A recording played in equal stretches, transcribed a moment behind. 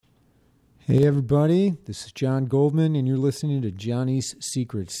Hey everybody, this is John Goldman, and you're listening to Johnny's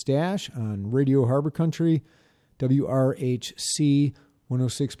Secret Stash on Radio Harbor Country, WRHC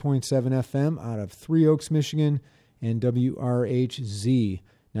 106.7 FM out of Three Oaks, Michigan, and WRHZ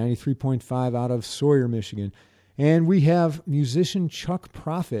 93.5 out of Sawyer, Michigan. And we have musician Chuck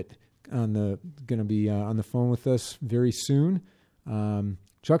Prophet going to be on the phone with us very soon.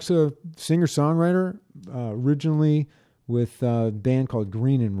 Chuck's a singer-songwriter, originally with a band called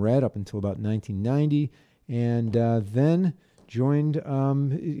Green and Red up until about 1990, and then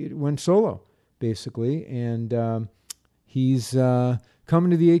went solo, basically. And he's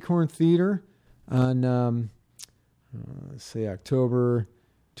coming to the Acorn Theater on, let's say, October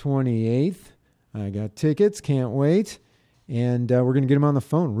 28th. I got tickets, can't wait. And we're going to get him on the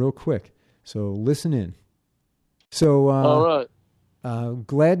phone real quick. So listen in. So, all right.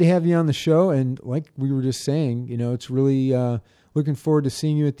 Glad to have you on the show, and like we were just saying, it's really looking forward to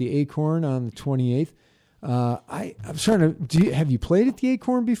seeing you at the Acorn on the 28th. I was trying to. Have you played at the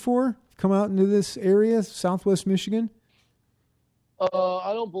Acorn before? Come out into this area, Southwest Michigan?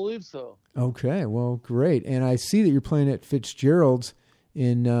 I don't believe so. Okay, well, great. And I see that you're playing at Fitzgerald's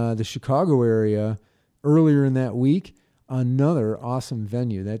in the Chicago area earlier in that week. Another awesome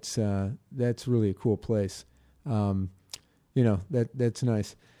venue. That's really a cool place. That's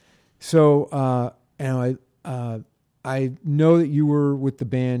nice. So, and I know that you were with the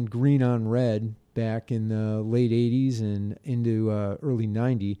band Green on Red back in the late 80s and into early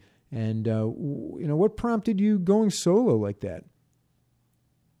 90. And, what prompted you going solo like that?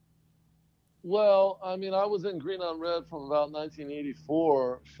 Well, I mean, I was in Green on Red from about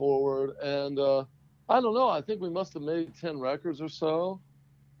 1984 forward. And I don't know. I think we must have made 10 records or so.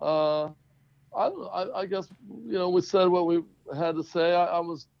 I guess, we said what we had to say. I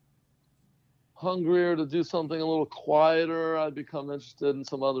was hungrier to do something a little quieter. I'd become interested in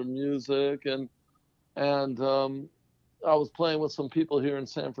some other music. And I was playing with some people here in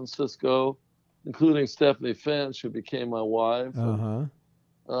San Francisco, including Stephanie Finch, who became my wife. Uh-huh.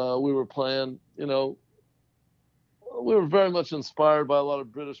 We were playing, we were very much inspired by a lot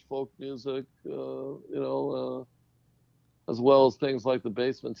of British folk music, as well as things like the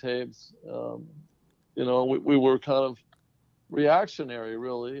Basement Tapes. We were kind of reactionary,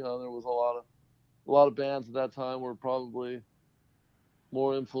 really. There was a lot of bands at that time were probably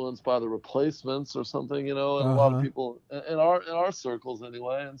more influenced by the Replacements or something, and a lot of people in our circles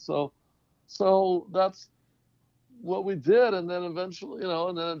anyway. And so that's what we did. And then eventually,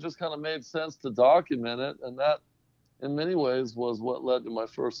 and then it just kind of made sense to document it. And that, in many ways, was what led to my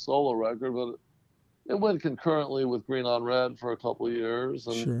first solo record. But it went concurrently with Green on Red for a couple of years.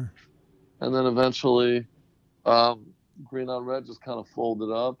 And, sure. And then eventually, Green on Red just kind of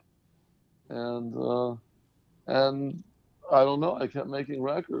folded up. And I don't know, I kept making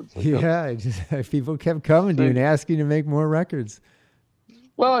records. People kept coming to you and asking to make more records.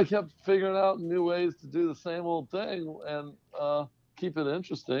 Well, I kept figuring out new ways to do the same old thing and keep it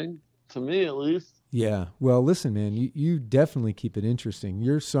interesting, to me at least. Yeah. Well, listen, man, you definitely keep it interesting.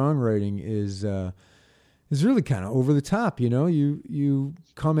 Your songwriting is really kind of over the top. You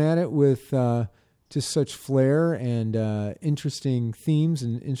come at it with just such flair and interesting themes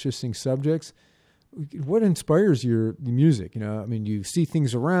and interesting subjects. What inspires your music? I mean, do you see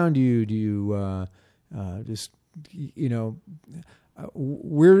things around you? Do you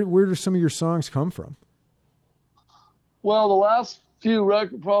where do some of your songs come from? Well, the last few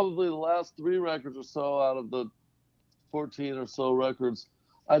records, probably the last 3 records or so out of the 14 or so records,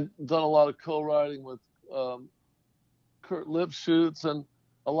 I've done a lot of co-writing with Kurt Lipschutz, and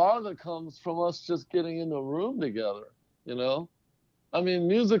a lot of it comes from us just getting in a room together, I mean,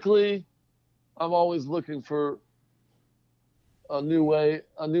 musically, I'm always looking for a new way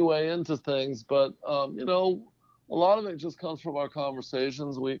into things, but, a lot of it just comes from our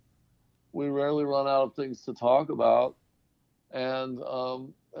conversations. We rarely run out of things to talk about, and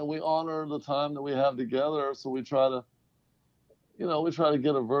we honor the time that we have together. So we try to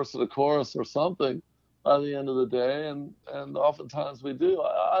get a verse and a chorus or something by the end of the day, and oftentimes we do.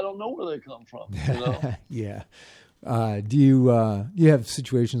 I don't know where they come from. Yeah. Do you have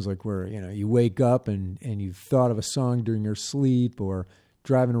situations like where you wake up and you've thought of a song during your sleep, or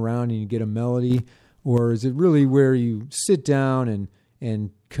driving around and you get a melody? Or is it really where you sit down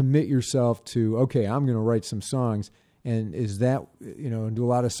and commit yourself to, okay, I'm going to write some songs? And is that, do a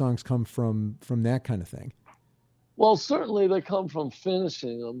lot of songs come from that kind of thing? Well, certainly they come from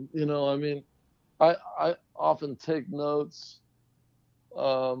finishing them. I mean, I often take notes,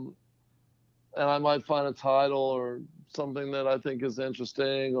 and I might find a title or something that I think is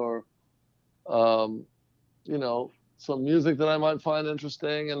interesting, or, some music that I might find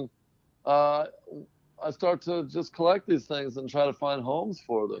interesting. uh, I start to just collect these things and try to find homes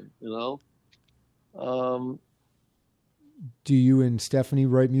for them. Um, Do you and Stephanie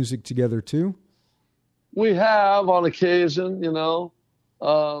write music together too? we have on occasion,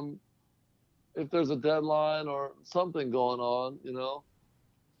 um, if there's a deadline or something going on,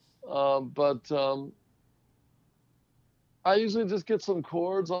 but I usually just get some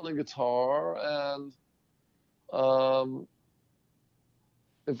chords on the guitar, and um,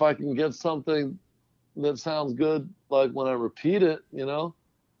 if I can get something that sounds good, like when I repeat it,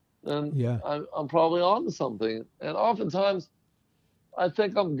 then Yeah. I'm probably on to something. And oftentimes, I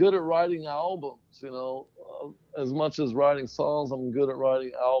think I'm good at writing albums, as much as writing songs, I'm good at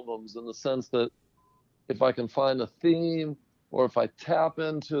writing albums in the sense that if I can find a theme or if I tap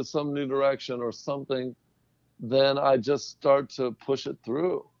into some new direction or something, then I just start to push it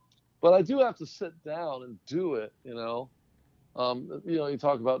through. But I do have to sit down and do it, you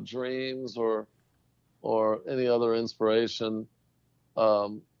talk about dreams or any other inspiration. I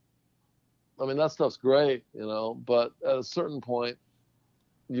mean, that stuff's great, but at a certain point,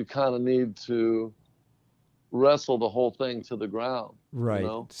 you kind of need to wrestle the whole thing to the ground. Right.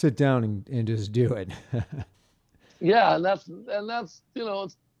 Sit down and just do it. Yeah, and that's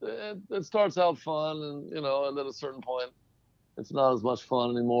it starts out fun, and and at a certain point, it's not as much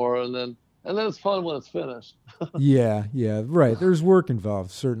fun anymore, and then it's fun when it's finished. Yeah, right. There's work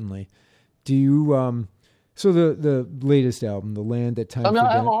involved, certainly. Do you so the latest album, The Land That Time Forgot?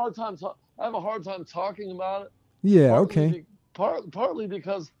 I have a hard time talking about it. Yeah, okay. Partly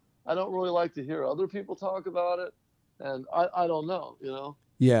because I don't really like to hear other people talk about it, and I don't know,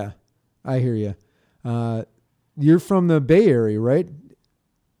 Yeah, I hear you. You're from the Bay Area, right?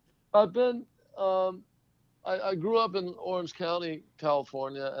 I've been. I grew up in Orange County,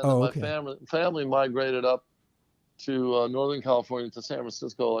 California, and then my family migrated up to Northern California, to San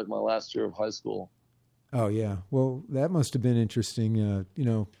Francisco, like my last year of high school. Oh yeah, well that must have been interesting.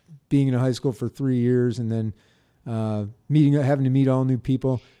 Being in a high school for 3 years and then having to meet all new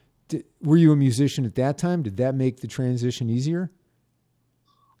people. Were you a musician at that time? Did that make the transition easier?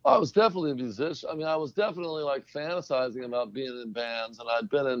 I was definitely a musician. I mean, I was definitely like fantasizing about being in bands, and I'd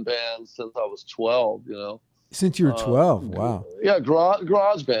been in bands since I was 12. Since you were 12, wow. Yeah,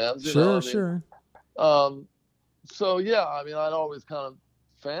 garage bands. Sure. So yeah, I mean, I'd always kind of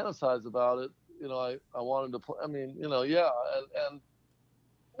fantasize about it. I wanted to play. I mean, yeah,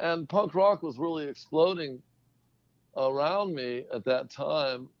 and punk rock was really exploding around me at that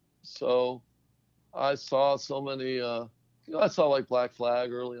time. So I saw so many. I saw like Black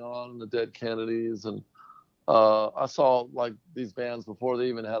Flag early on, and the Dead Kennedys, and I saw like these bands before they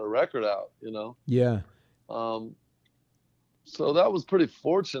even had a record out. Yeah. So that was pretty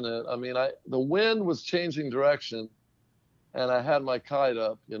fortunate. I mean, the wind was changing direction, and I had my kite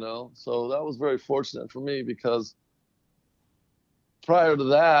up, so that was very fortunate for me, because prior to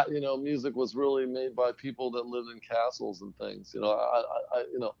that, music was really made by people that lived in castles and things. I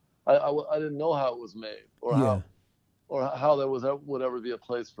didn't know how it was made, or how there would ever be a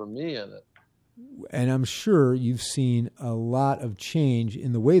place for me in it. And I'm sure you've seen a lot of change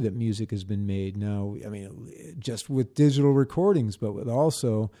in the way that music has been made now. I mean, just with digital recordings, but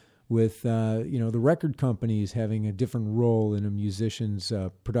also with the record companies having a different role in a musician's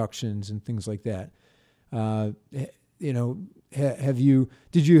productions and things like that. Did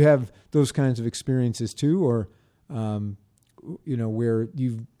you have those kinds of experiences too, or where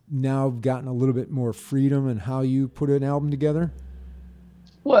you've now gotten a little bit more freedom in how you put an album together?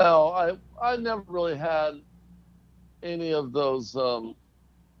 Well, I never really had any of those.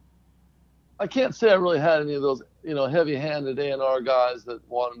 I can't say I really had any of those, heavy-handed A&R guys that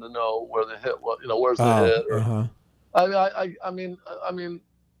wanted to know where the hit was, where's the hit. Or, I mean,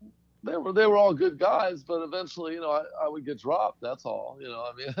 they were all good guys, but eventually, I would get dropped. That's all.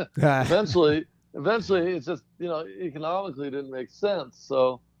 I mean, eventually, it's just, economically it didn't make sense.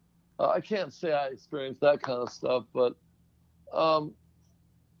 So I can't say I experienced that kind of stuff, but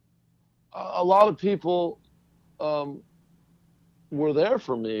a lot of people were there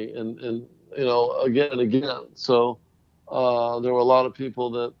for me, and again and again. So there were a lot of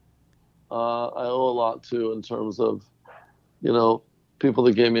people that I owe a lot to, in terms of, people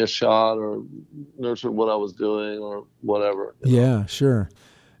that gave me a shot or nurtured what I was doing or whatever. Yeah, sure.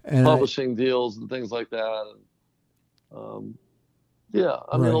 And publishing deals and things like that. And,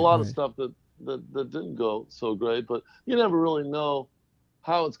 I mean, a lot of stuff that didn't go so great, but you never really know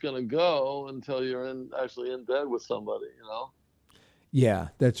how it's going to go until you're actually in bed with somebody, Yeah,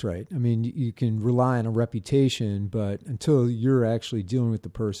 that's right. I mean, you can rely on a reputation, but until you're actually dealing with the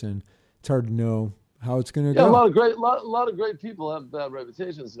person, it's hard to know how it's going to Yeah, go. a lot of great people have bad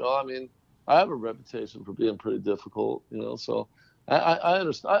reputations. You know, I mean, I have a reputation for being pretty difficult. You know, so I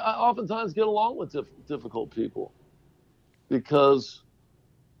understand. I oftentimes get along with difficult people because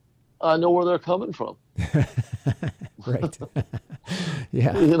I know where they're coming from. Right.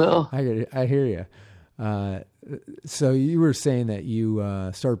 Yeah. You know, I get it. I hear you. So you were saying that you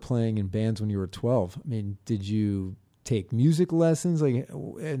started playing in bands when you were 12. I mean, did you take music lessons? Like,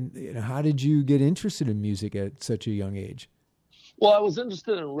 and you know, how did you get interested in music at such a young age? well, I was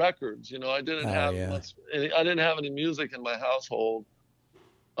interested in records. You know, I didn't have Yeah. I didn't have any music in my household.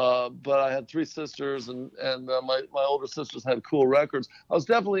 But I had three sisters, and my older sisters had cool records. I was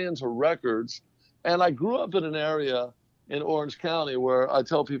definitely into records, and I grew up in an area in Orange County where I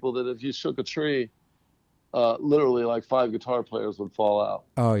tell people that if you shook a tree, literally like 5 guitar players would fall out.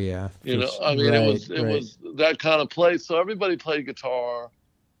 Oh yeah. You know, I mean, right, it was that kind of place. So everybody played guitar,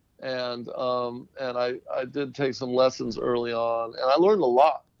 and I did take some lessons early on, and I learned a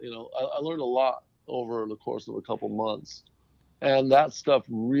lot. You know, I learned a lot over the course of a couple months. And that stuff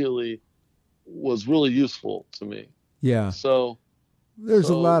was really useful to me. Yeah. So there's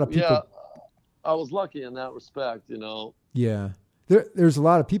a lot of people. Yeah, I was lucky in that respect, you know. Yeah. There's a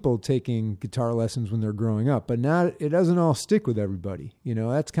lot of people taking guitar lessons when they're growing up, but it doesn't all stick with everybody. You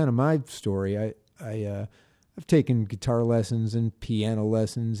know, that's kind of my story. I've taken guitar lessons and piano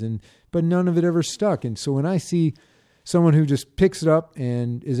lessons, but none of it ever stuck. And so when I see someone who just picks it up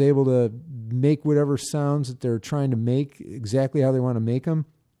and is able to make whatever sounds that they're trying to make exactly how they want to make them,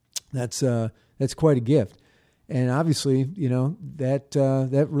 that's quite a gift. And obviously, you know,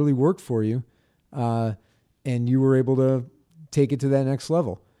 that really worked for you, and you were able to take it to that next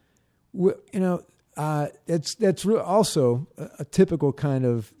level. You know, that's also a typical kind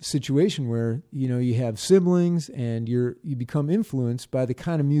of situation where, you know, you have siblings and you become influenced by the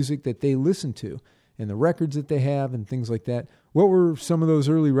kind of music that they listen to and the records that they have and things like that. What were some of those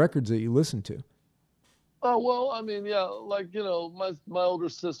early records that you listened to? Oh, well, I mean, yeah, like, you know, my older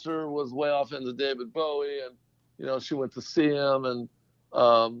sister was way off into David Bowie, and, you know, she went to see him, and,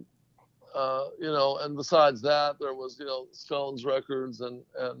 you know, and besides that, there was, you know, Stones records and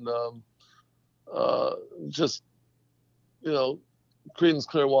just, you know, Creedence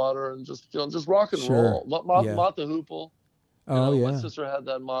Clearwater and just, you know, just rock and roll. Mott the Hoople. Oh, yeah. My sister had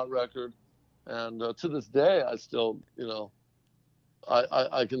that Mott record. And to this day, I still, you know,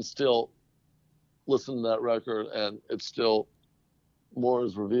 I can still listen to that record, and it's still more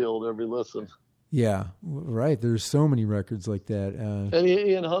is revealed every listen. Yeah, right. There's so many records like that. And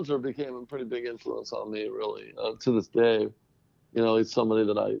Ian Hunter became a pretty big influence on me, really. To this day, you know, he's somebody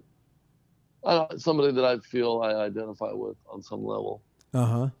that I feel I identify with on some level.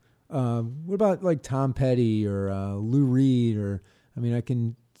 Uh-huh. What about like Tom Petty or Lou Reed, or I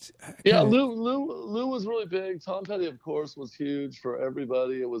mean, Yeah, Lou was really big. Tom Petty, of course, was huge for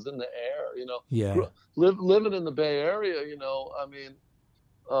everybody. It was in the air, you know. Yeah. Living in the Bay Area, you know, I mean,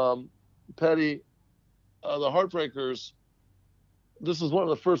 Petty, the Heartbreakers, this was one of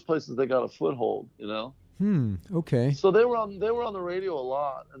the first places they got a foothold, you know. Okay. So they were on the radio a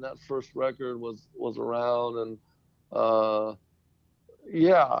lot, and that first record was around, and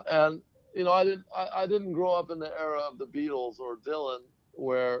yeah, and you know, I didn't grow up in the era of the Beatles or Dylan,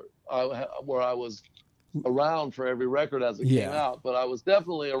 where I was around for every record as it came out, but I was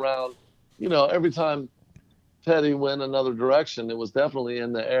definitely around, you know, every time Petty went another direction, it was definitely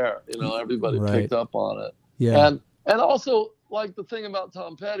in the air, you know, everybody picked up on it. Yeah. And also, like, the thing about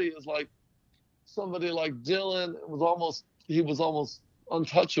Tom Petty is, like, somebody like Dylan he was almost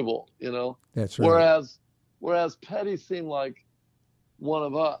untouchable, you know. That's right. Whereas Petty seemed like one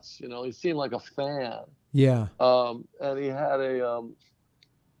of us, you know, he seemed like a fan. Yeah. And he had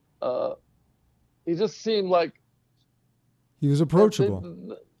he just seemed like he was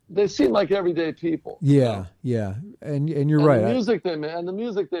approachable. They seemed like everyday people. Yeah, you know? Yeah, and you're right. The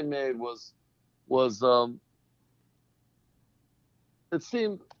music they made was it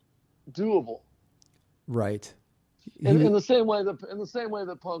seemed doable. Right. In the same way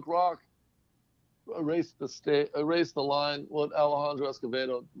that punk rock erased the line. What Alejandro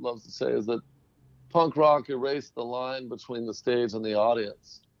Escovedo loves to say is that punk rock erased the line between the stage and the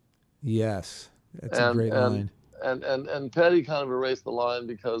audience. Yes, that's a great line. And Petty kind of erased the line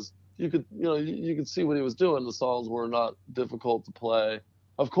because you could see what he was doing. The songs were not difficult to play.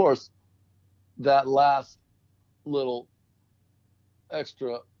 Of course, that last little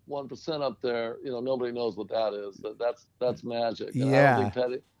extra 1% up there, you know, nobody knows what that is. That's magic. And yeah.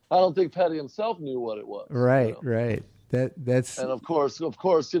 I don't think Petty himself knew what it was. Right, you know? Right. That's. And of course,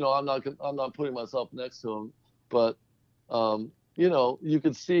 you know, I'm not putting myself next to him, but you you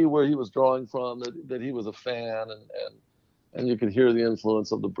could see where he was drawing from, that he was a fan, and you could hear the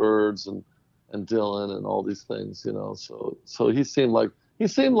influence of the Byrds and Dylan and all these things, So he seemed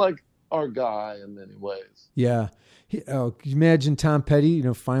like our guy in many ways. Yeah. Can you imagine Tom Petty,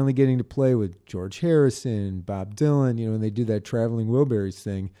 finally getting to play with George Harrison, Bob Dylan, when they do that Traveling Wilburys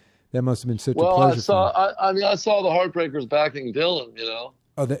thing? That must have been such a pleasure. Well, I saw the Heartbreakers backing Dylan,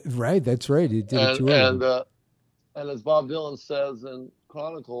 Oh, right. That's right. He did a tour. And as Bob Dylan says in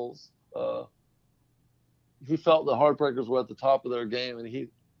Chronicles, he felt the Heartbreakers were at the top of their game, and he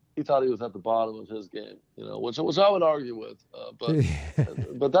thought he was at the bottom of his game, which I would argue with,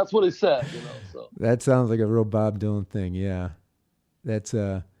 but that's what he said, So that sounds like a real Bob Dylan thing. Yeah, that's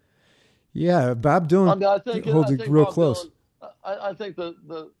Bob Dylan. I think holds it real Bob close. Dylan, I think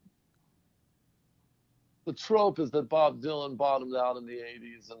the trope is that Bob Dylan bottomed out in the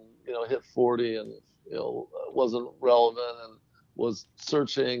 '80s and hit 40 and wasn't relevant and was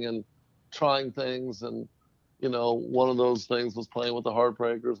searching and trying things, and one of those things was playing with the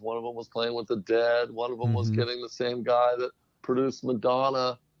Heartbreakers. One of them was playing with the Dead. One of them was getting the same guy that produced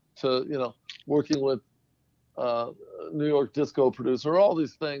Madonna to, working with New York disco producer. All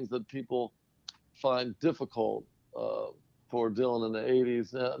these things that people find difficult for Dylan in the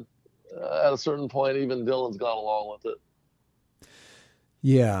 80s. And at a certain point, even Dylan's gone along with it.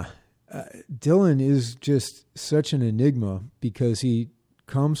 Yeah. Dylan is just such an enigma because he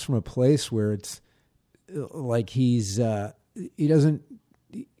comes from a place where it's like he doesn't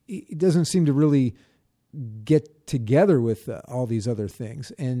seem to really get together with all these other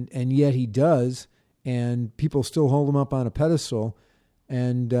things, and yet he does, and people still hold him up on a pedestal,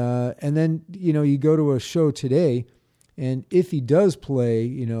 and then you go to a show today, and if he does play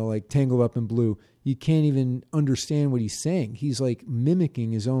like Tangled Up in Blue, you can't even understand what he's saying. He's like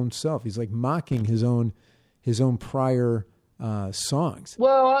mimicking his own self. He's like mocking his own prior songs.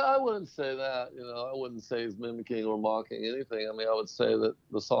 Well, I wouldn't say that. I wouldn't say he's mimicking or mocking anything. I mean, I would say that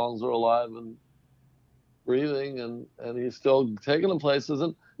the songs are alive and breathing, and he's still taking them places.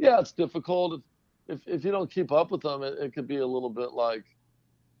 And yeah, it's difficult if you don't keep up with them. It could be a little bit like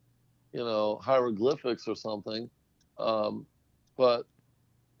hieroglyphics or something. But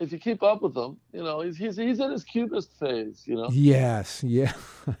if you keep up with him, he's in his cubist phase, Yes, yeah,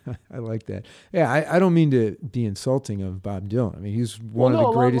 I like that. Yeah, I don't mean to be insulting of Bob Dylan. I mean, he's one of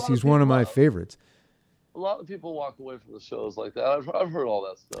the greatest. He's one of my favorites. A lot of people walk away from the shows like that. I've heard all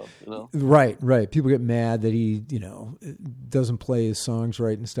that stuff, Right. People get mad that he, doesn't play his songs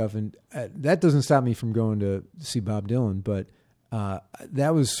right and stuff, and that doesn't stop me from going to see Bob Dylan. But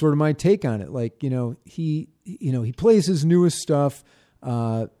that was sort of my take on it. Like, he plays his newest stuff.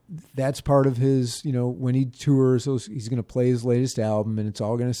 That's part of his, when he tours, he's going to play his latest album and it's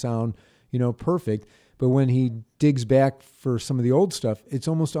all going to sound, perfect. But when he digs back for some of the old stuff, it's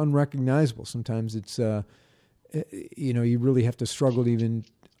almost unrecognizable. Sometimes it's, you really have to struggle to even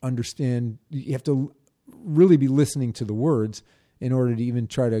understand. You have to really be listening to the words in order to even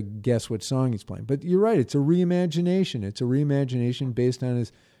try to guess what song he's playing. But you're right. It's a reimagination. It's a reimagination based on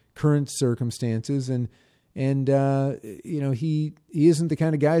his current circumstances. And he isn't the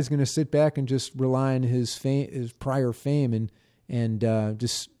kind of guy who's going to sit back and just rely on his prior fame and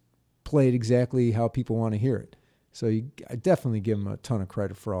just play it exactly how people want to hear it. So I definitely give him a ton of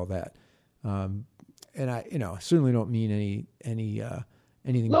credit for all that. And I certainly don't mean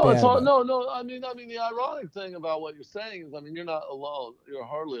anything no, bad. It's all, no. I mean, the ironic thing about what you're saying is, you're not alone. You're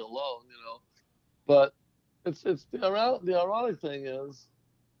hardly alone, But it's the ironic thing is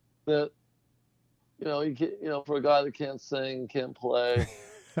that. For a guy that can't sing, can't play,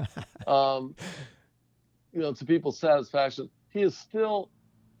 to people's satisfaction, he is still,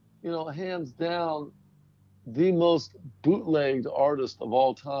 hands down, the most bootlegged artist of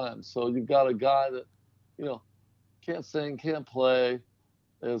all time. So you've got a guy that, can't sing, can't play,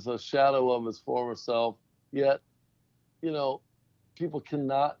 is a shadow of his former self, yet, people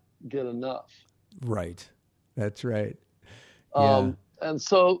cannot get enough. Right. That's right. Yeah. And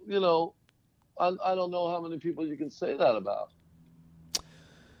so, I don't know how many people you can say that about.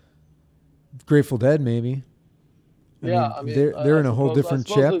 Grateful Dead, maybe. I mean, they're in a whole different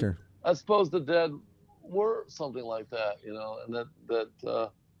chapter. I suppose the Dead were something like that, and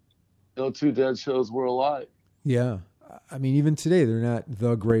that two Dead shows were alike. Yeah. I mean, even today, they're not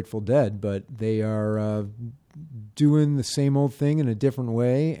the Grateful Dead, but they are doing the same old thing in a different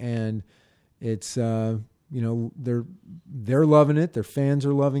way, and it's they're loving it. Their fans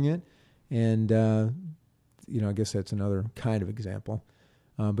are loving it. And, I guess that's another kind of example.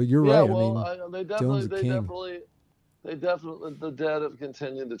 But you're right. Well, Dylan's a king. They definitely, the Dead have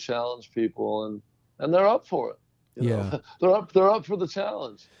continued to challenge people, and they're up for it. Yeah. They're up for the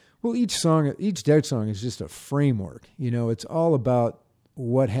challenge. Well, each Dead song is just a framework. It's all about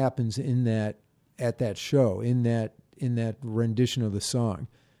what happens at that show, in that rendition of the song.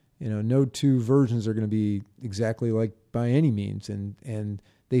 No two versions are going to be exactly like by any means, and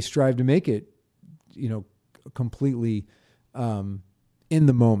they strive to make it, completely in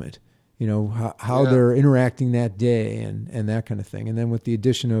the moment. How they're interacting that day and that kind of thing. And then with the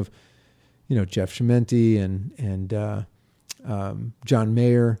addition of, Jeff Chimenti and John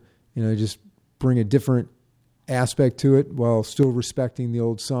Mayer, just bring a different aspect to it while still respecting the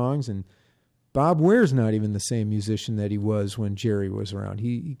old songs. And Bob Ware's not even the same musician that he was when Jerry was around.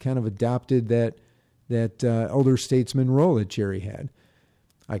 He kind of adopted that elder statesman role that Jerry had.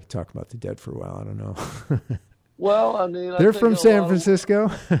 I could talk about the Dead for a while. I don't know. Well, I mean, they're from San Francisco.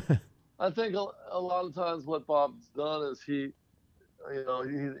 I think a lot of times what Bob's done is he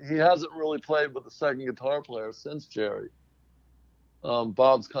hasn't really played with the second guitar player since Jerry.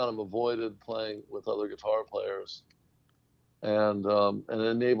 Bob's kind of avoided playing with other guitar players, and it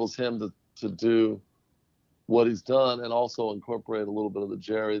enables him to do what he's done and also incorporate a little bit of the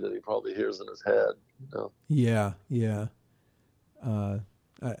Jerry that he probably hears in his head. Yeah.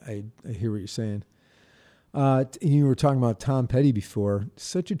 I hear what you're saying. You were talking about Tom Petty before.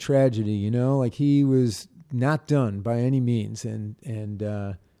 Such a tragedy, like he was not done by any means, and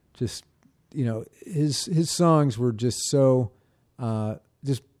just his songs were just so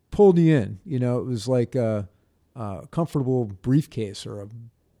just pulled you in. It was like a comfortable briefcase or a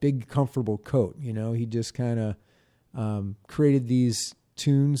big comfortable coat. He just kind of created these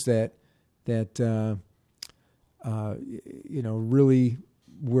tunes that really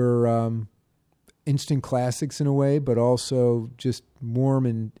were instant classics in a way, but also just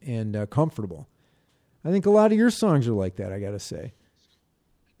warm and comfortable. I think a lot of your songs are like that, I got to say.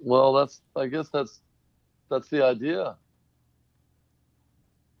 Well, I guess that's the idea.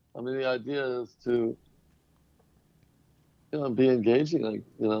 I mean, the idea is to, be engaging,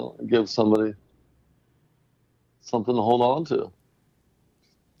 and give somebody something to hold on to.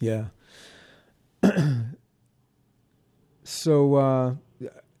 Yeah. So,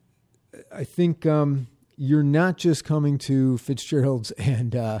 I think you're not just coming to Fitzgerald's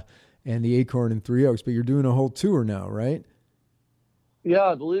and the Acorn in Three Oaks, but you're doing a whole tour now, right? Yeah,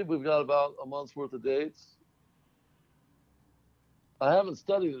 I believe we've got about a month's worth of dates. I haven't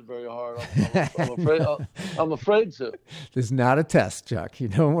studied it very hard. I'm afraid. I'm afraid to. This is not a test, Chuck. You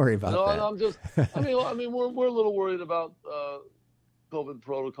don't worry about that. No, I'm just. I mean, we're a little worried about COVID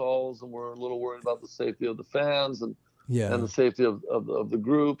protocols, and we're a little worried about the safety of the fans and the safety of the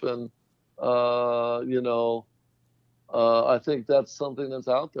group, and I think that's something that's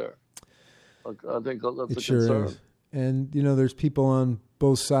out there. I think that's a concern. Is. And there's people on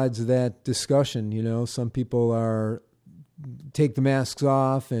both sides of that discussion. Some people are take the masks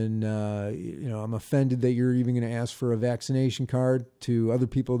off, and I'm offended that you're even going to ask for a vaccination card. To other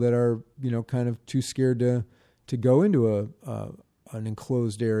people that are kind of too scared to go into an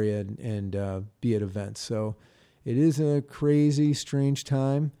enclosed area and be at events. So it is a crazy, strange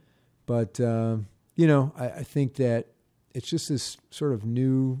time, but I think that it's just this sort of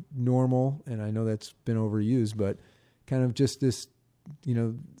new normal, and I know that's been overused, but kind of just this, we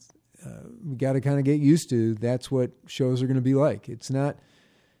got to kind of get used to. That's what shows are going to be like. It's not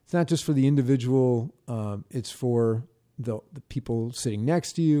just for the individual. It's for the people sitting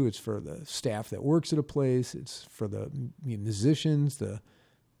next to you. It's for the staff that works at a place. It's for the musicians, the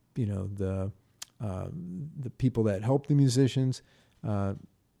people that help the musicians. You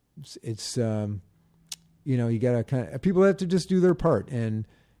got to kind of, people have to just do their part. And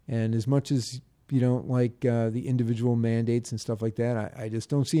as much as you don't like the individual mandates and stuff like that, I just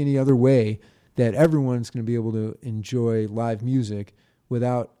don't see any other way that everyone's going to be able to enjoy live music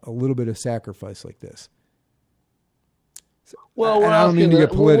without a little bit of sacrifice like this. So, well, I don't mean to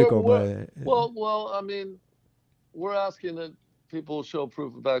get political, but well, I mean, we're asking that people show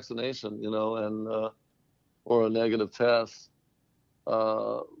proof of vaccination, and or a negative test,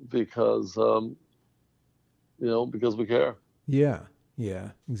 because because we care. Yeah,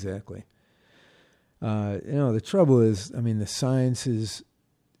 exactly. The trouble is, the science is,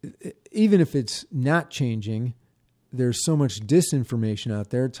 even if it's not changing, there's so much disinformation out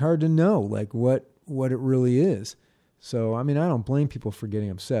there. It's hard to know like what it really is. So, I don't blame people for getting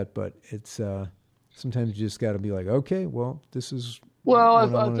upset, but it's, sometimes you just got to be like, okay, well, this is. Well,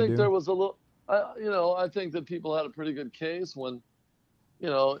 I think there was a little, I think that people had a pretty good case when,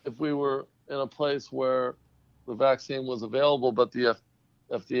 if we were in a place where the vaccine was available, but the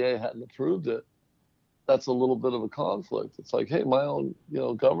FDA hadn't approved it, that's a little bit of a conflict. It's like, hey, my own,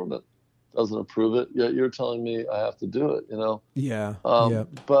 government doesn't approve it. Yet you're telling me I have to do it. Yeah. Yeah.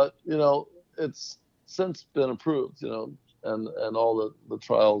 But it's since been approved. And all the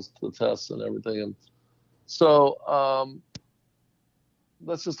trials, the tests, and everything. And so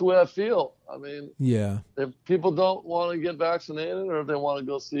that's just the way I feel. I mean, yeah. If people don't want to get vaccinated, or if they want to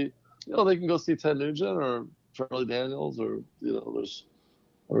go see, they can go see Ted Nugent or Charlie Daniels, or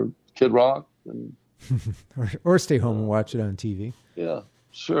or Kid Rock, and or stay home and watch it on TV. Yeah,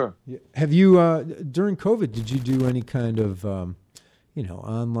 sure. Have you during COVID? Did you do any kind of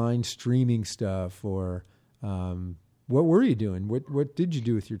online streaming stuff, or what were you doing? What did you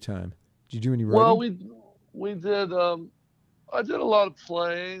do with your time? Did you do any writing? Well, we did. I did a lot of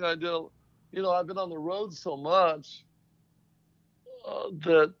playing. I did. I've been on the road so much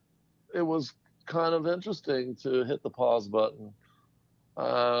that it was kind of interesting to hit the pause button.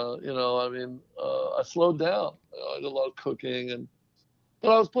 I slowed down. I did a lot of cooking, but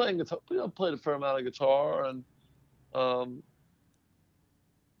I was playing guitar. I played a fair amount of guitar, and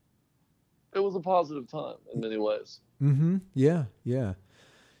it was a positive time in many ways. Mm-hmm. Yeah, yeah.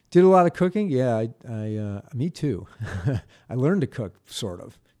 Did a lot of cooking. Yeah, I me too. I learned to cook sort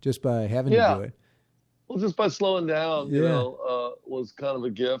of just by having to do it. Well, just by slowing down, was kind of a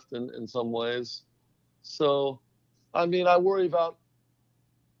gift in some ways. So, I mean, I worry about,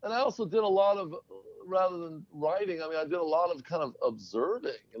 and I also did a lot of, rather than writing, I did a lot of kind of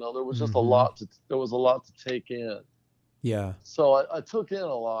observing. There was just there was a lot to take in. Yeah. So I took in a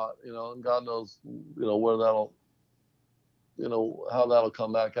lot, and God knows, where that'll, how that'll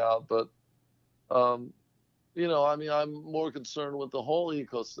come back out. But, I'm more concerned with the whole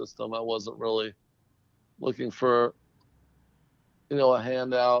ecosystem. I wasn't really looking for, a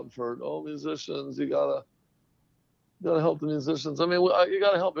handout for, musicians, you gotta help the musicians. I mean, you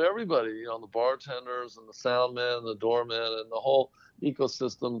gotta help everybody, the bartenders and the sound men and the doormen and the whole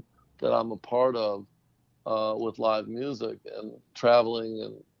ecosystem that I'm a part of with live music and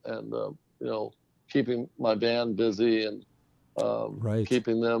traveling and keeping my band busy and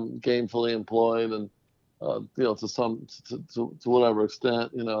keeping them gainfully employed and to whatever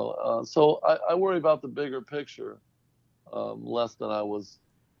extent, so I worry about the bigger picture less than I was,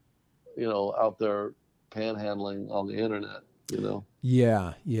 out there panhandling on the internet,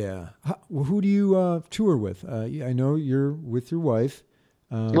 Yeah, yeah. Who do you tour with? I know you're with your wife.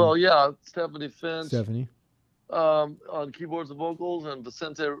 Well, yeah, Stephanie Finch. Stephanie. On keyboards and vocals, and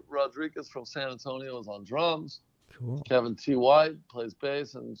Vicente Rodriguez from San Antonio is on drums. Cool. Kevin T. White plays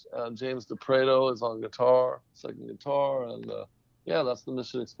bass, and James DePreto is on guitar, second guitar, and that's the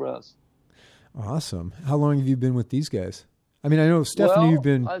Mission Express. Awesome. How long have you been with these guys? I mean, I know Stephanie, you've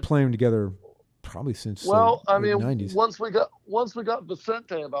been playing together probably since the 90s. Once we got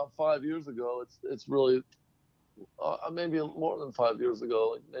Vicente about 5 years ago, it's really maybe more than 5 years ago,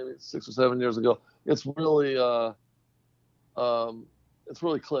 like maybe 6 or 7 years ago. It's really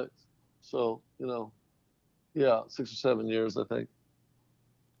clicked. So 6 or 7 years, I think.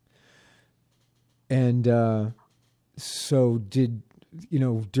 And so did,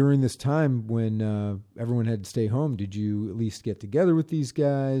 during this time when everyone had to stay home, did you at least get together with these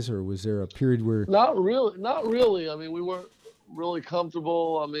guys, or was there a period where... Not really. I mean, we weren't really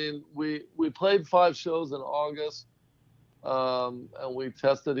comfortable. I mean, we played 5 shows in August, and we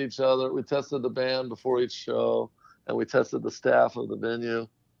tested each other. We tested the band before each show, and we tested the staff of the venue.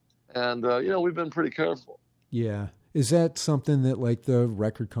 And, we've been pretty careful. Yeah. Is that something that like the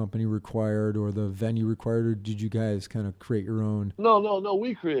record company required or the venue required, or did you guys kind of create your own? No,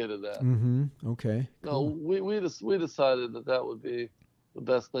 we created that. Mm-hmm. Okay. Cool. No, we decided that would be the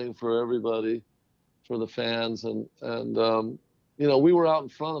best thing for everybody, for the fans, and we were out in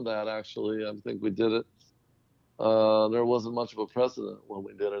front of that, actually. I think we did it. There wasn't much of a precedent when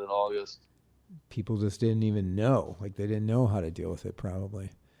we did it in August. People just didn't even know. Like, they didn't know how to deal with it, probably.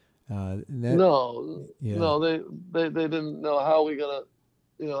 No, they didn't know how we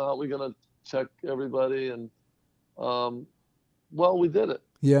gonna check everybody, and we did it.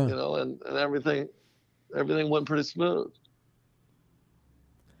 Yeah. And everything went pretty smooth.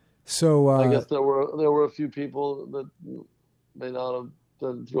 So I guess there were a few people that may not have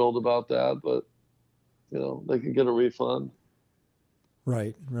been thrilled about that, but they could get a refund.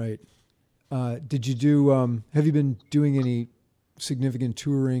 Right. Did you do? Have you been doing any significant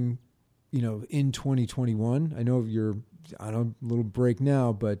touring, in 2021? I know you're on a little break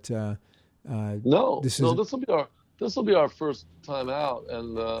now, but this will be our first time out,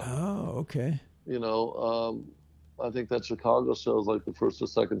 and okay. I think that Chicago show is like the first or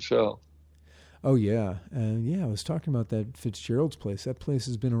second show. Oh yeah, I was talking about that Fitzgerald's place. That place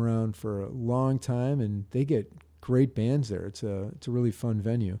has been around for a long time, and they get great bands there. It's a really fun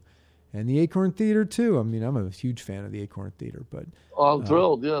venue, And the Acorn Theater too. I mean, I'm a huge fan of the Acorn Theater, but I'm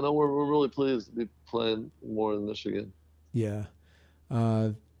thrilled. Yeah, no, we're really pleased to be playing more in Michigan. yeah.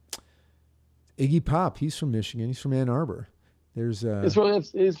 Iggy Pop, he's from Michigan. He's from Ann Arbor. There's he's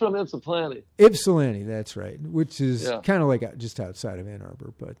from Ypsilanti. Ypsilanti, that's right, which is kind of like just outside of Ann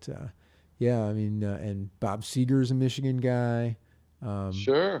Arbor. But yeah, I mean, and Bob Seger's a Michigan guy.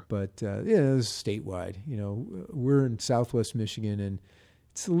 Sure. But it's statewide. You know, we're in Southwest Michigan, and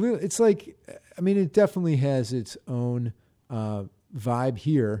it's like, I mean, it definitely has its own vibe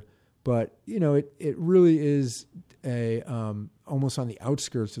here, but you know, it really is a almost on the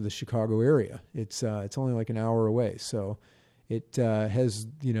outskirts of the Chicago area. It's only like an hour away, so it has,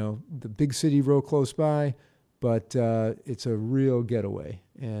 you know, the big city real close by, but it's a real getaway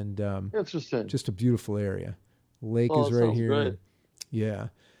and interesting. Just a beautiful area. Lake is right here. Great. Yeah.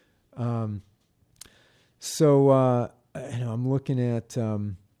 So I'm looking at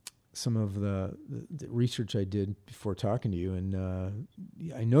some of the research I did before talking to you, and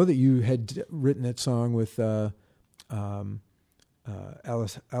I know that you had written that song with Alejandro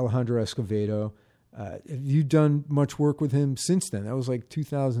Escovedo. Have you done much work with him since then? That was like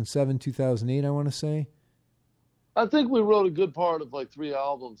 2007, 2008, I want to say. I think we wrote a good part of like 3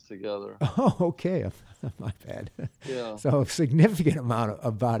 albums together. Oh, okay. My bad. Yeah. So a significant amount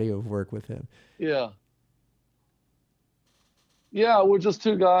of body of work with him. Yeah. Yeah, we're just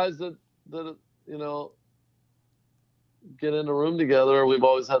 2 guys that you know, get in a room together. We've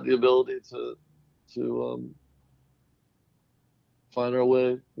always had the ability to find our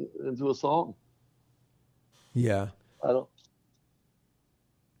way into a song. Yeah.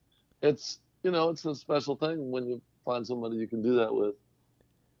 It's, you know, it's a special thing when you find somebody you can do that with.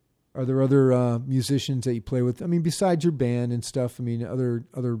 Are there other musicians that you play with? I mean, besides your band and stuff, I mean,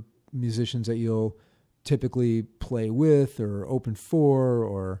 other musicians that you'll typically play with or open for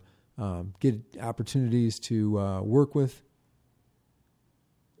or get opportunities to work with?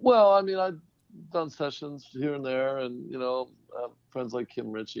 Well, I mean, I've done sessions here and there, and, you know, I have friends like Kim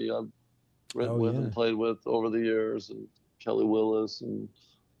Ritchie I've written with and played with over the years, and Kelly Willis, and,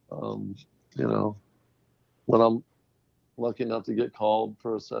 you know, when I'm lucky enough to get called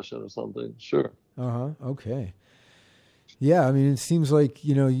for a session or something, sure. Okay. Yeah, I mean, it seems like,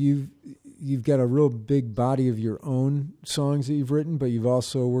 you know, you've got a real big body of your own songs that you've written, but you've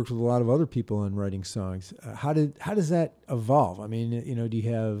also worked with a lot of other people on writing songs. How does that evolve? I mean, you know, do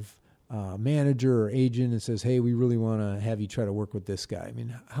you have a manager or agent that says, "Hey, we really want to have you try to work with this guy"? I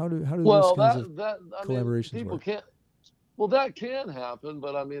mean, how do those kinds of collaborations work? Well, that can happen,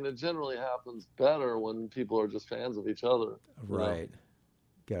 but I mean, it generally happens better when people are just fans of each other. Right.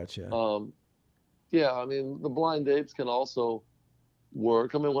 Gotcha. Yeah, I mean, the blind dates can also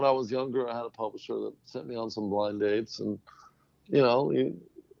work. I mean, when I was younger, I had a publisher that sent me on some blind dates, and, you know,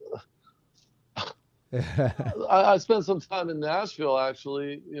 I spent some time in Nashville,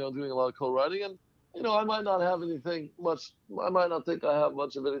 actually, you know, doing a lot of co-writing, and, you know, I might not think I have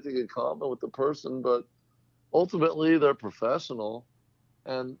much of anything in common with the person, but ultimately they're professional,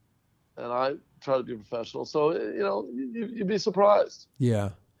 and I try to be professional. So, you know, you'd be surprised.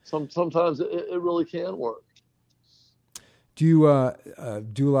 Yeah. Sometimes it really can work. Do you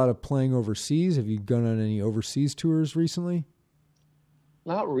do a lot of playing overseas? Have you gone on any overseas tours recently?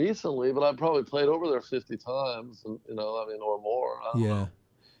 Not recently, but I've probably played over there 50 times, and, you know, I mean, or more. I don't know.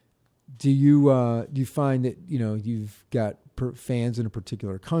 Do you find that, you know, you've got fans in a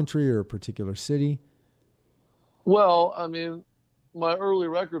particular country or a particular city? Well, I mean, my early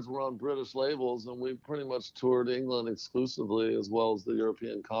records were on British labels, and we pretty much toured England exclusively, as well as the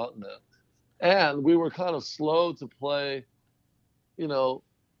European continent. And we were kind of slow to play, you know,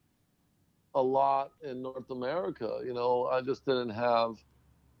 a lot in North America. You know, I just didn't have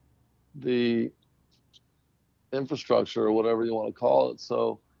the infrastructure, or whatever you want to call it.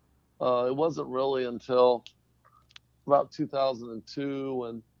 So it wasn't really until about 2002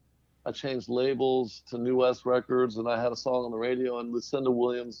 when I changed labels to New West Records, and I had a song on the radio, and Lucinda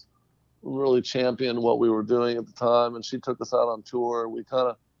Williams really championed what we were doing at the time, and she took us out on tour. We kind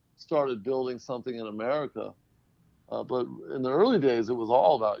of started building something in America. But in the early days, it was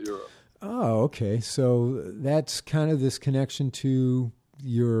all about Europe. Oh, okay. So that's kind of this connection to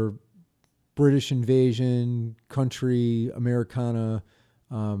your British invasion, country, Americana.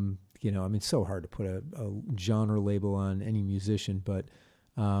 You know, I mean, it's so hard to put a genre label on any musician, but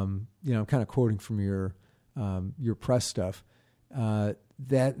you know, I'm kind of quoting from your press stuff.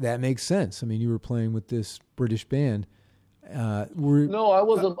 That makes sense. I mean, you were playing with this British band. No, I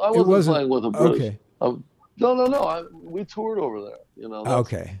wasn't playing with a British. Okay. No. We toured over there. You know.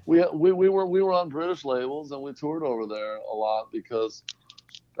 Okay. We were on British labels, and we toured over there a lot because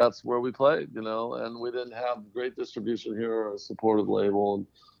that's where we played, and we didn't have great distribution here or a supportive label. And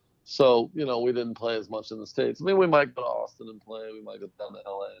so, we didn't play as much in the States. I mean, we might go to Austin and play, we might go down to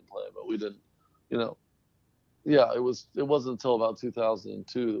LA and play, but we didn't, yeah, it wasn't until about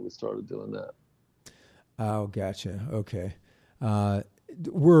 2002 that we started doing that. Oh, gotcha. Okay. How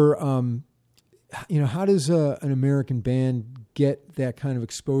does an American band get that kind of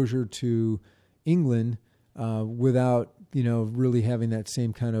exposure to England without, really having that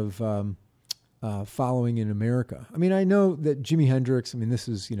same kind of following in America? I mean, I know that Jimi Hendrix, this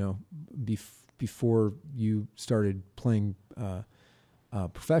is, before you started playing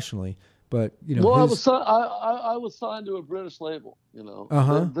professionally, but, well, I was signed to a British label,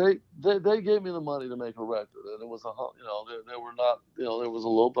 Uh-huh. They gave me the money to make a record, and it was there was a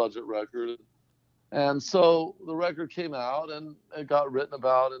low budget record. And so the record came out, and it got written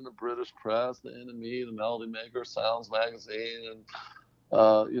about in the British press, the NME, the Melody Maker, Sounds Magazine, and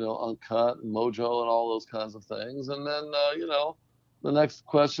Uncut and Mojo and all those kinds of things. And then the next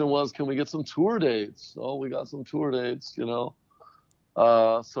question was, can we get some tour dates? Oh, we got some tour dates,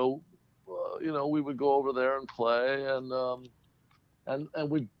 So we would go over there and play, and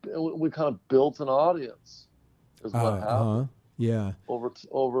we kind of built an audience. Is what happened. Uh-huh. Yeah.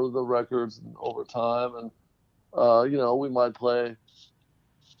 Over the records and over time, and we might play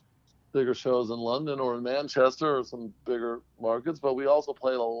bigger shows in London or in Manchester or some bigger markets, but we also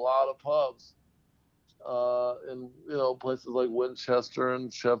played a lot of pubs in places like Winchester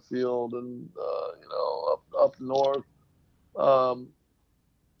and Sheffield and up north.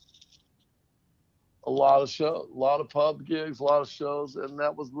 A lot of shows, a lot of pub gigs, a lot of shows, and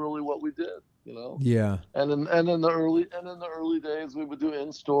that was really what we did. Yeah. And in the early days, we would do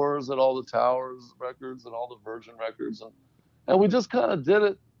in stores at all the Towers records and all the Virgin records, and we just kind of did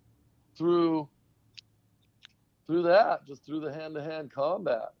it through that, just through the hand-to-hand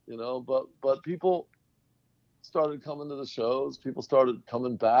combat, But people started coming to the shows. People started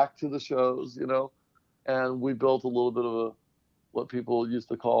coming back to the shows, and we built a little bit of what people used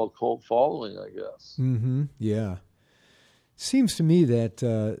to call a cult following, I guess. Mm-hmm. Yeah. Seems to me that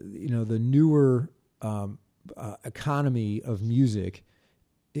the newer economy of music,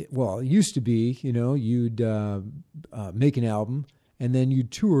 it used to be you'd make an album and then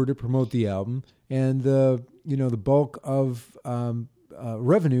you'd tour to promote the album, and the bulk of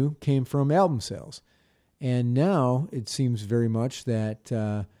revenue came from album sales. And now it seems very much that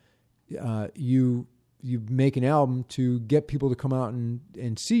you make an album to get people to come out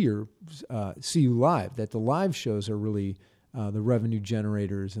and see you live. That the live shows are really the revenue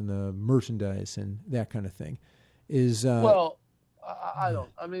generators and the merchandise and that kind of thing. I don't.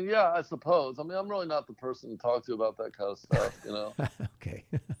 I mean, yeah, I suppose. I mean, I'm really not the person to talk to about that kind of stuff. Okay.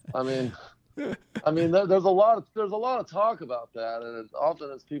 I mean, there's a lot of talk about that, and often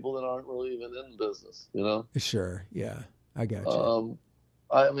it's people that aren't really even in business. Sure. Yeah, I got you.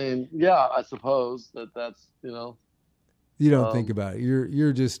 I mean, yeah, I suppose that's. You don't think about it.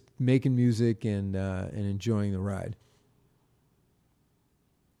 You're just making music and enjoying the ride.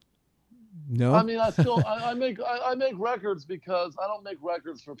 No, I mean, I make recorres because I don't make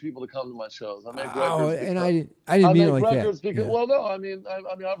records for people to come to my shows. I make records. Oh, and I didn't mean it like that. Because, yeah. Well, no, I mean,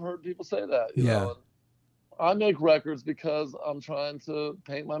 I've heard people say that. You know, and I make records because I'm trying to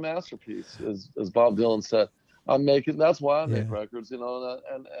paint my masterpiece, as Bob Dylan said. That's why I make records.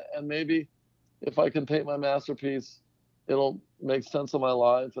 And maybe if I can paint my masterpiece, it'll make sense of my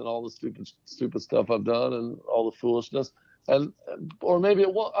life and all the stupid stuff I've done and all the foolishness. Or maybe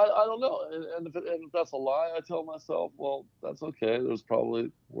it won't. I don't know. And if that's a lie, I tell myself, well, that's okay. There's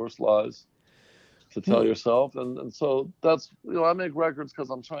probably worse lies to tell yourself. And so that's, I make records because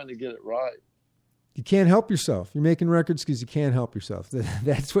I'm trying to get it right. You can't help yourself. You're making records because you can't help yourself.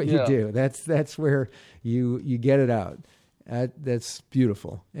 That's what you do. That's where you get it out. That's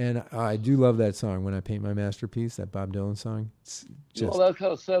beautiful. And I do love that song, When I Paint My Masterpiece, that Bob Dylan song. It's just, that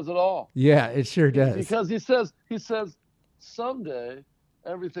kind of says it all. Yeah, it sure does. Because he says, someday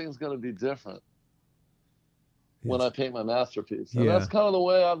everything's going to be different when I paint my masterpiece. And that's kind of the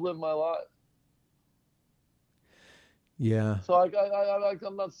way I've lived my life. Yeah. So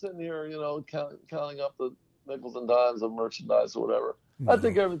I'm not sitting here, counting up the nickels and dimes of merchandise or whatever. No. I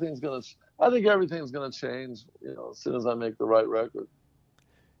think everything's going to change, as soon as I make the right record.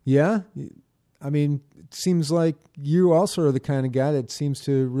 Yeah. I mean, it seems like you also are the kind of guy that seems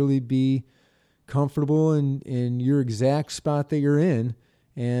to really be comfortable in your exact spot that you're in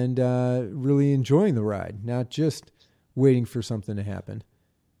and really enjoying the ride, not just waiting for something to happen.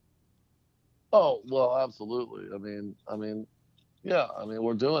 Oh, well, absolutely. I mean,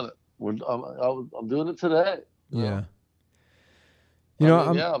 we're doing it. I'm doing it today. Yeah.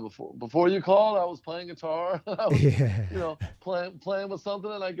 Before you called, I was playing guitar. I was, Yeah. Playing with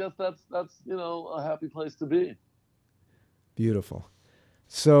something, and I guess that's a happy place to be. Beautiful.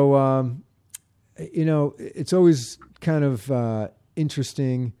 So, it's always kind of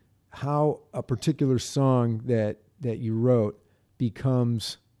interesting how a particular song that you wrote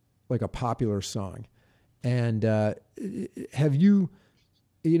becomes like a popular song. And have you,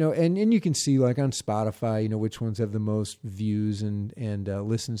 and you can see like on Spotify, which ones have the most views and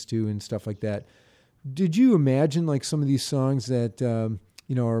listens to and stuff like that. Did you imagine like some of these songs that,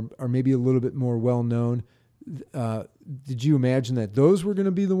 are maybe a little bit more well-known? Did you imagine that those were going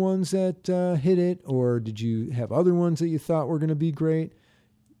to be the ones that hit it, or did you have other ones that you thought were going to be great?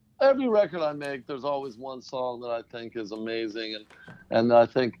 Every record I make, there's always one song that I think is amazing, and I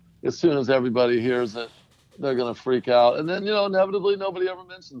think as soon as everybody hears it, they're going to freak out, and then inevitably nobody ever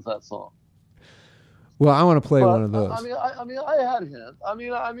mentions that song. Well, I want to play one of those. I had hints.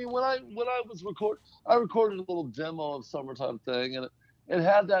 When I was I recorded a little demo of Summertime Thing, and it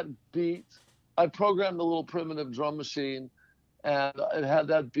had that beat. I programmed a little primitive drum machine, and it had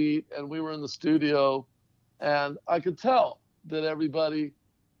that beat, and we were in the studio, and I could tell that everybody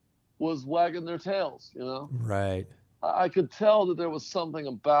was wagging their tails, Right. I could tell that there was something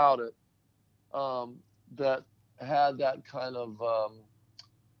about it that had that kind of,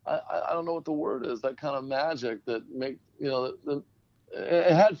 I don't know what the word is, that kind of magic that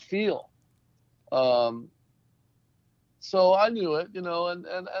it had feel. So I knew it, and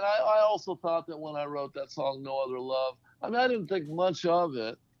I also thought that when I wrote that song, No Other Love, I didn't think much of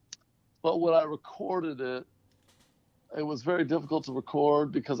it, but when I recorded it, it was very difficult to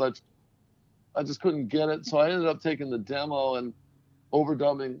record because I just couldn't get it. So I ended up taking the demo and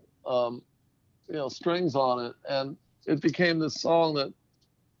overdubbing, strings on it. And it became this song that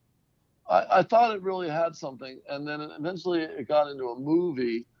I thought it really had something. And then eventually it got into a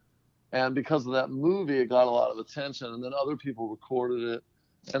movie. And because of that movie, it got a lot of attention. And then other people recorded it.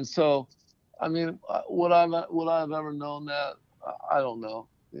 And so, would I have ever known that? I don't know.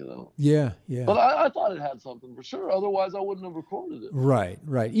 Yeah. But I thought it had something for sure. Otherwise, I wouldn't have recorded it. Right.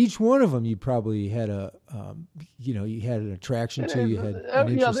 Each one of them, you probably had you had an attraction to. You had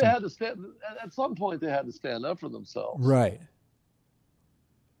they had to stand. At some point, they had to stand up for themselves. Right.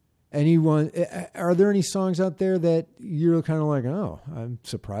 Are there any songs out there that you're kind of like, oh, I'm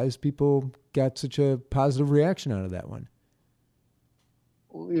surprised people got such a positive reaction out of that one?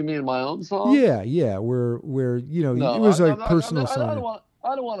 You mean my own song? Yeah. Where no, it was like personal song.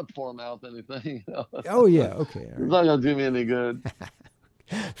 I don't want to pour mouth anything. Oh yeah, okay. It's not gonna do me any good.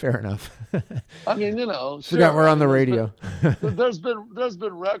 Fair enough. Forgot we're on the radio. There's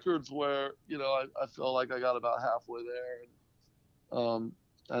been records where I feel like I got about halfway there,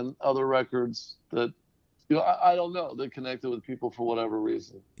 and other records that I don't know, they connected with people for whatever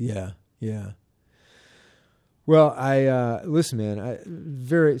reason. Yeah. Well, I listen,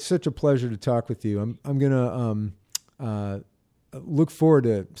 man. Such a pleasure to talk with you. I'm gonna look forward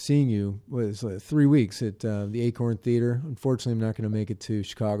to seeing you. It's 3 weeks at the Acorn Theater. Unfortunately, I'm not going to make it to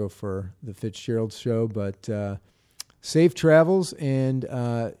Chicago for the Fitzgerald show, but safe travels and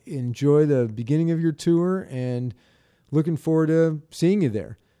enjoy the beginning of your tour. And looking forward to seeing you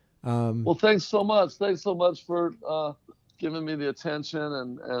there. Well, thanks so much. Thanks so much for giving me the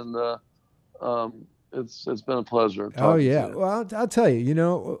attention and. It's been a pleasure. Oh yeah. Well, I'll tell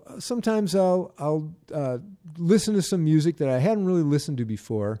you. Sometimes I'll listen to some music that I hadn't really listened to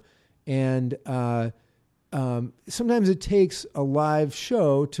before, and sometimes it takes a live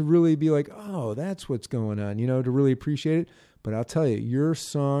show to really be like, oh, that's what's going on. To really appreciate it. But I'll tell you, your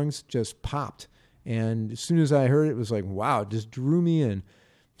songs just popped, and as soon as I heard it, it was like, wow, it just drew me in.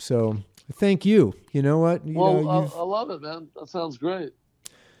 So thank you. You know what? I love it, man. That sounds great.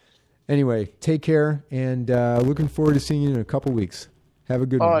 Anyway, take care, and looking forward to seeing you in a couple weeks. Have a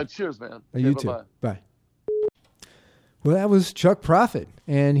good one. All right, cheers, man. You too. Bye. Well, that was Chuck Prophet,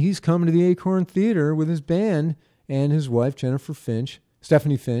 and he's coming to the Acorn Theater with his band and his wife,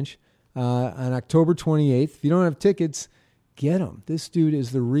 Stephanie Finch, on October 28th. If you don't have tickets, get them. This dude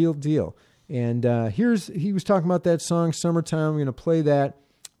is the real deal. And he was talking about that song, Summertime. I'm going to play that,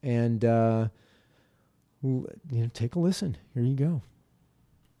 and take a listen. Here you go.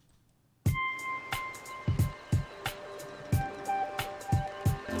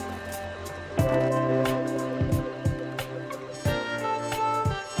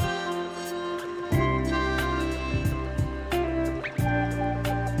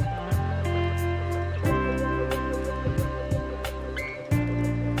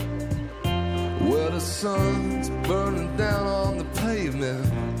 Sun's burning down on the pavement.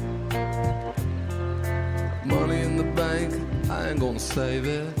 Money in the bank, I ain't gonna save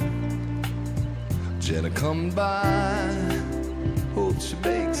it. Jenna coming by, hope she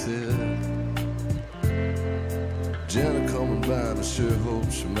makes it. Jenna coming by, I sure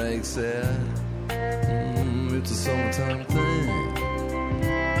hope she makes it. It's a summertime thing.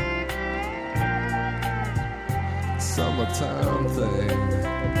 Summertime thing.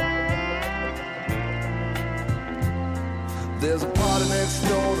 There's a party next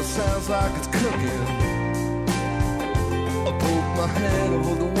door that sounds like it's cooking. I poked my head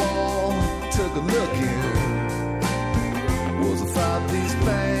over the wall, took a look in. Was a 5-piece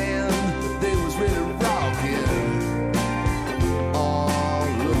band, they was really rocking. Oh,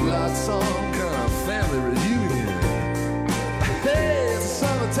 looked like some kind of family reunion. Hey, it's a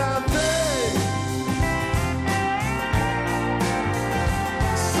summertime thing.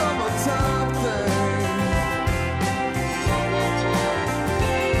 Summertime thing.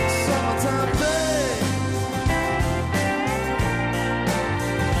 Summertime thing.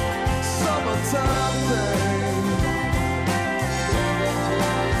 Summertime thing.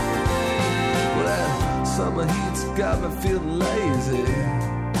 Well, that summer heat's got me feeling lazy.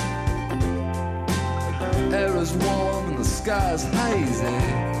 Air is warm and the sky's hazy.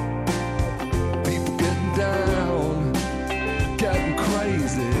 People getting down, getting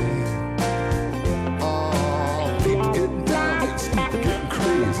crazy. Oh, people getting down, people getting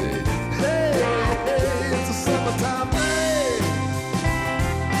crazy. Hey, hey, it's a summertime thing.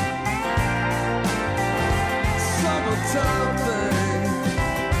 Summertime thing.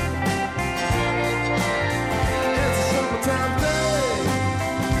 It's a summertime thing.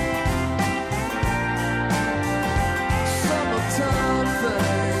 Summertime thing.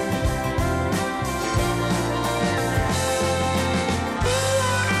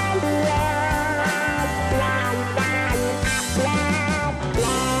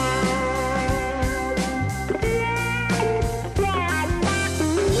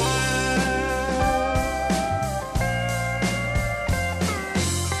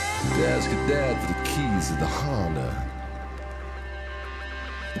 Ask your dad for the keys of the Honda.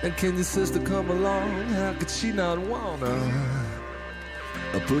 And can your sister come along? How could she not wanna?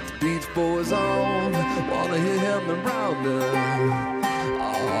 I put the Beach Boys on, wanna hear him and Rounder.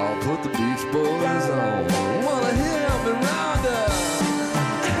 Oh, put the Beach Boys on, wanna hear him and Rounder.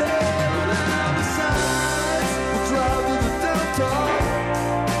 Hey, down the sides, we'll drive to the downtown.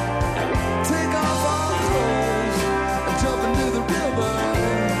 Take off our clothes and jump into the river.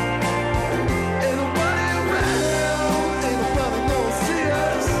 Ain't nobody around, ain't nobody gonna see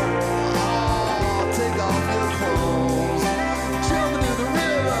us. Oh, take off your clothes, jump into the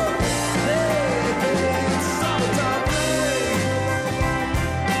river. Hey, hey, it's a summertime thing.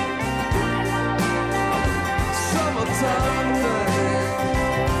 Summertime thing.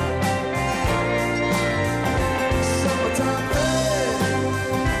 Summertime thing.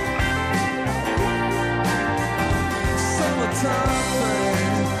 Summertime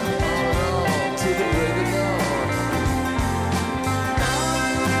thing. On to the break of dawn.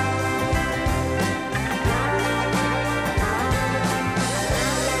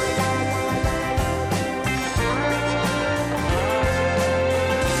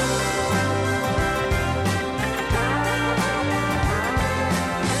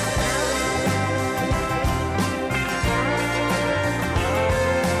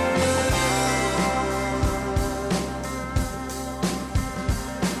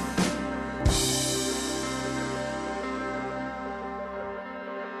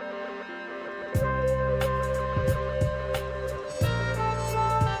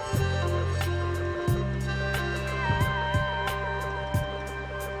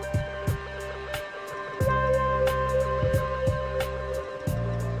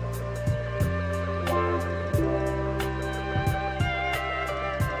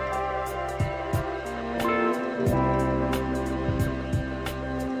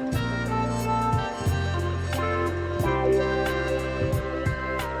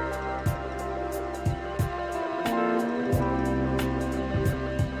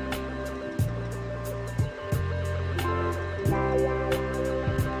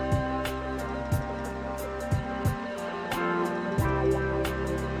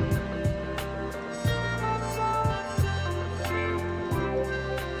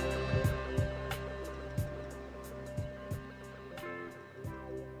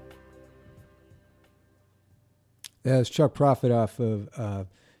 That's Chuck Prophet off of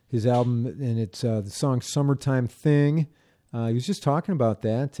his album, and it's the song Summertime Thing. He was just talking about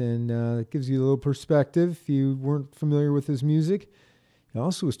that, and it gives you a little perspective if you weren't familiar with his music. He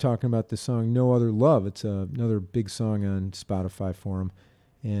also was talking about the song No Other Love. It's another big song on Spotify for him.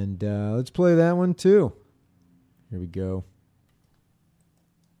 And let's play that one too. Here we go.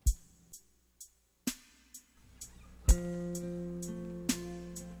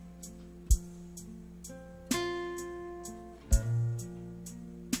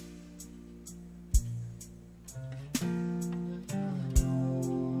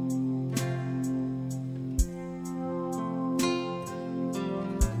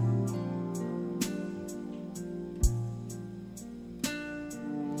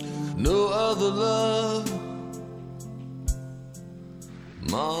 no other love.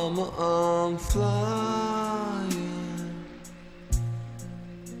 Mama, I'm flying.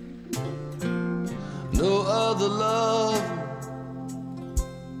 No other love.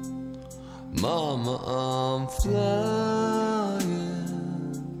 Mama, I'm flying.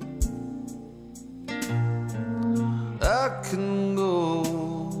 I can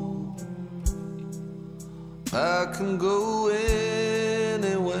go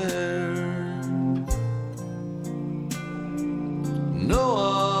anywhere. No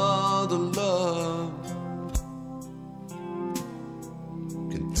other love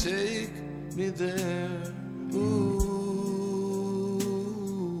can take me there. Ooh.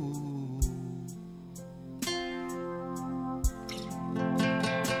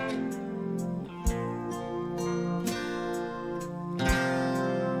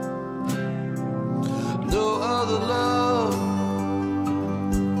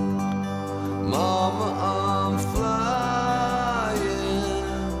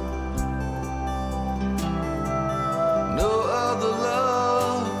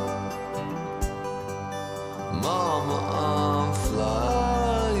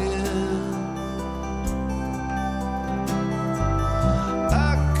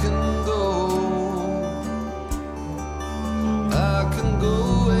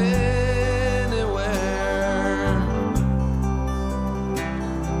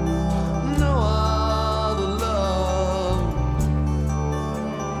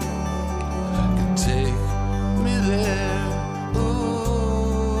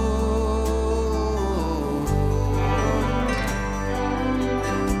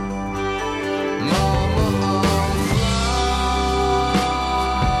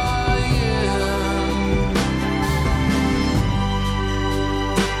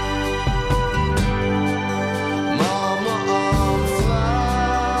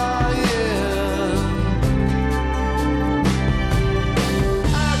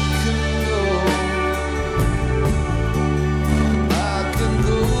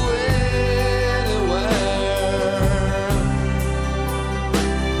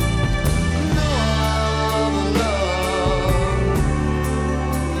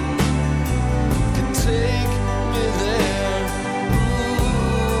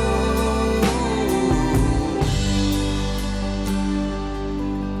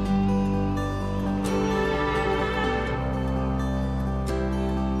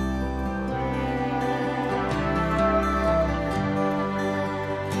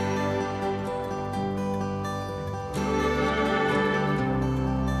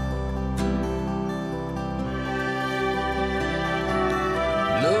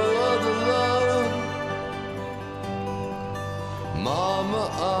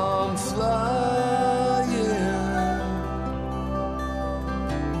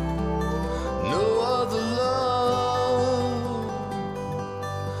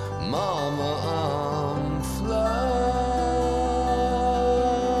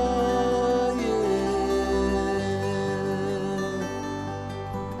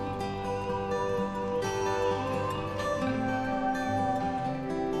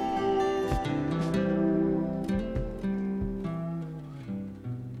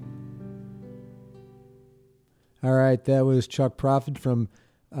 All right, that was Chuck Prophet from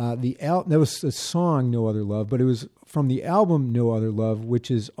that was a song, No Other Love, but it was from the album No Other Love,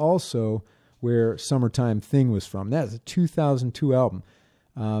 which is also where Summertime Thing was from. That's a 2002 album.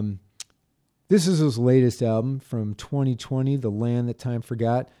 This is his latest album from 2020, The Land That Time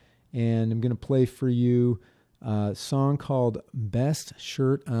Forgot, and I'm going to play for you a song called Best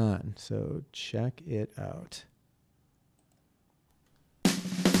Shirt On, so check it out.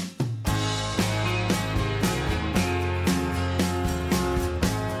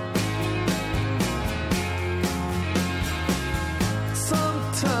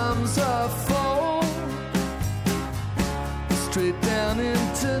 Sometimes I fall straight down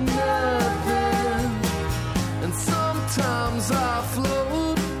into nothing, and sometimes I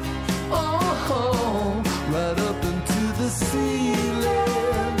float, right up into the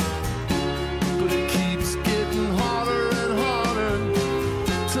ceiling, but it keeps getting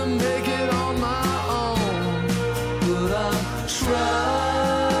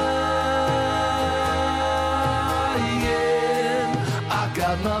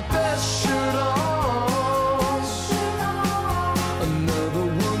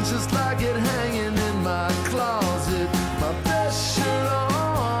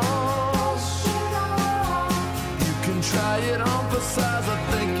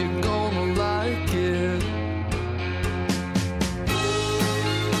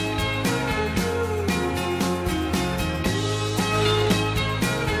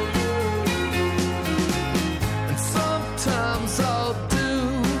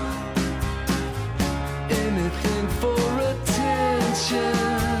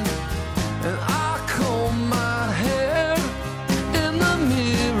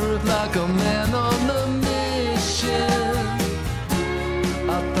like a man on a mission.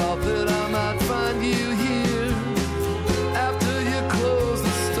 I thought that I might find you here after you close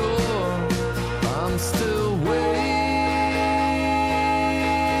the store. I'm still waiting.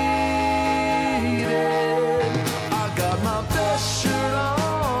 I got my best shirt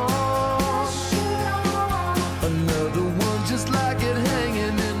on, another one just like it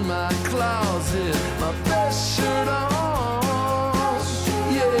hanging in my closet. My best shirt on.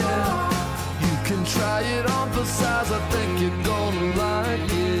 Try it on for size, I think you're gonna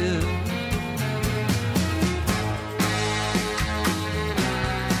like it.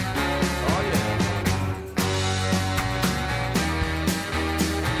 Oh yeah.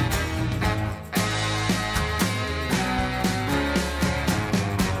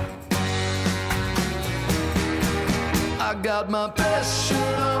 I got my best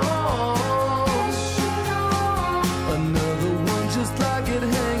shirt on, another one just like it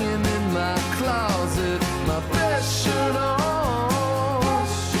hanging in my closet. My best shirt on.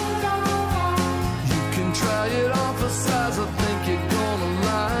 You can try it on for size, I think you're gonna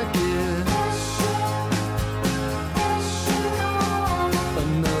like it.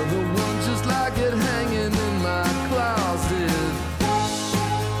 Another one just like it hanging in my closet.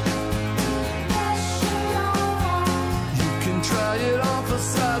 You can try it on for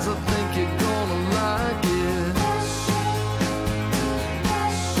size, I think you're gonna like it.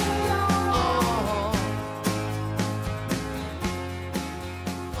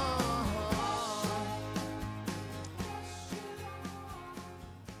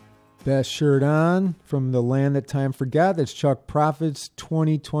 Best Shirt On from The Land That Time Forgot. That's Chuck Prophet's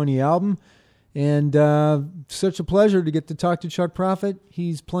 2020 album. And such a pleasure to get to talk to Chuck Prophet.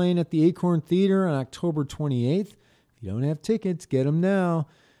 He's playing at the Acorn Theater on October 28th. If you don't have tickets, get them now.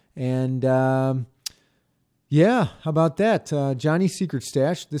 And yeah, how about that? Johnny's Secret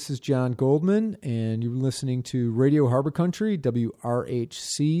Stash. This is John Goldman, and you're listening to Radio Harbor Country,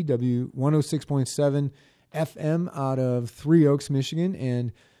 WRHC, 106.7 FM out of Three Oaks, Michigan,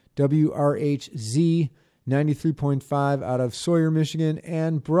 and WRHZ 93.5 out of Sawyer, Michigan,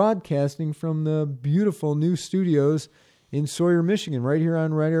 and broadcasting from the beautiful new studios in Sawyer, Michigan, right here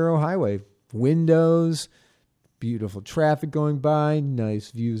on Red Arrow Highway. Windows, beautiful traffic going by,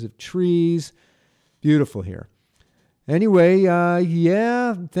 nice views of trees. Beautiful here. Anyway,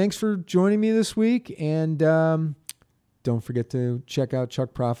 yeah, thanks for joining me this week, and don't forget to check out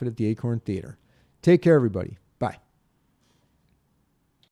Chuck Prophet at the Acorn Theater. Take care, everybody.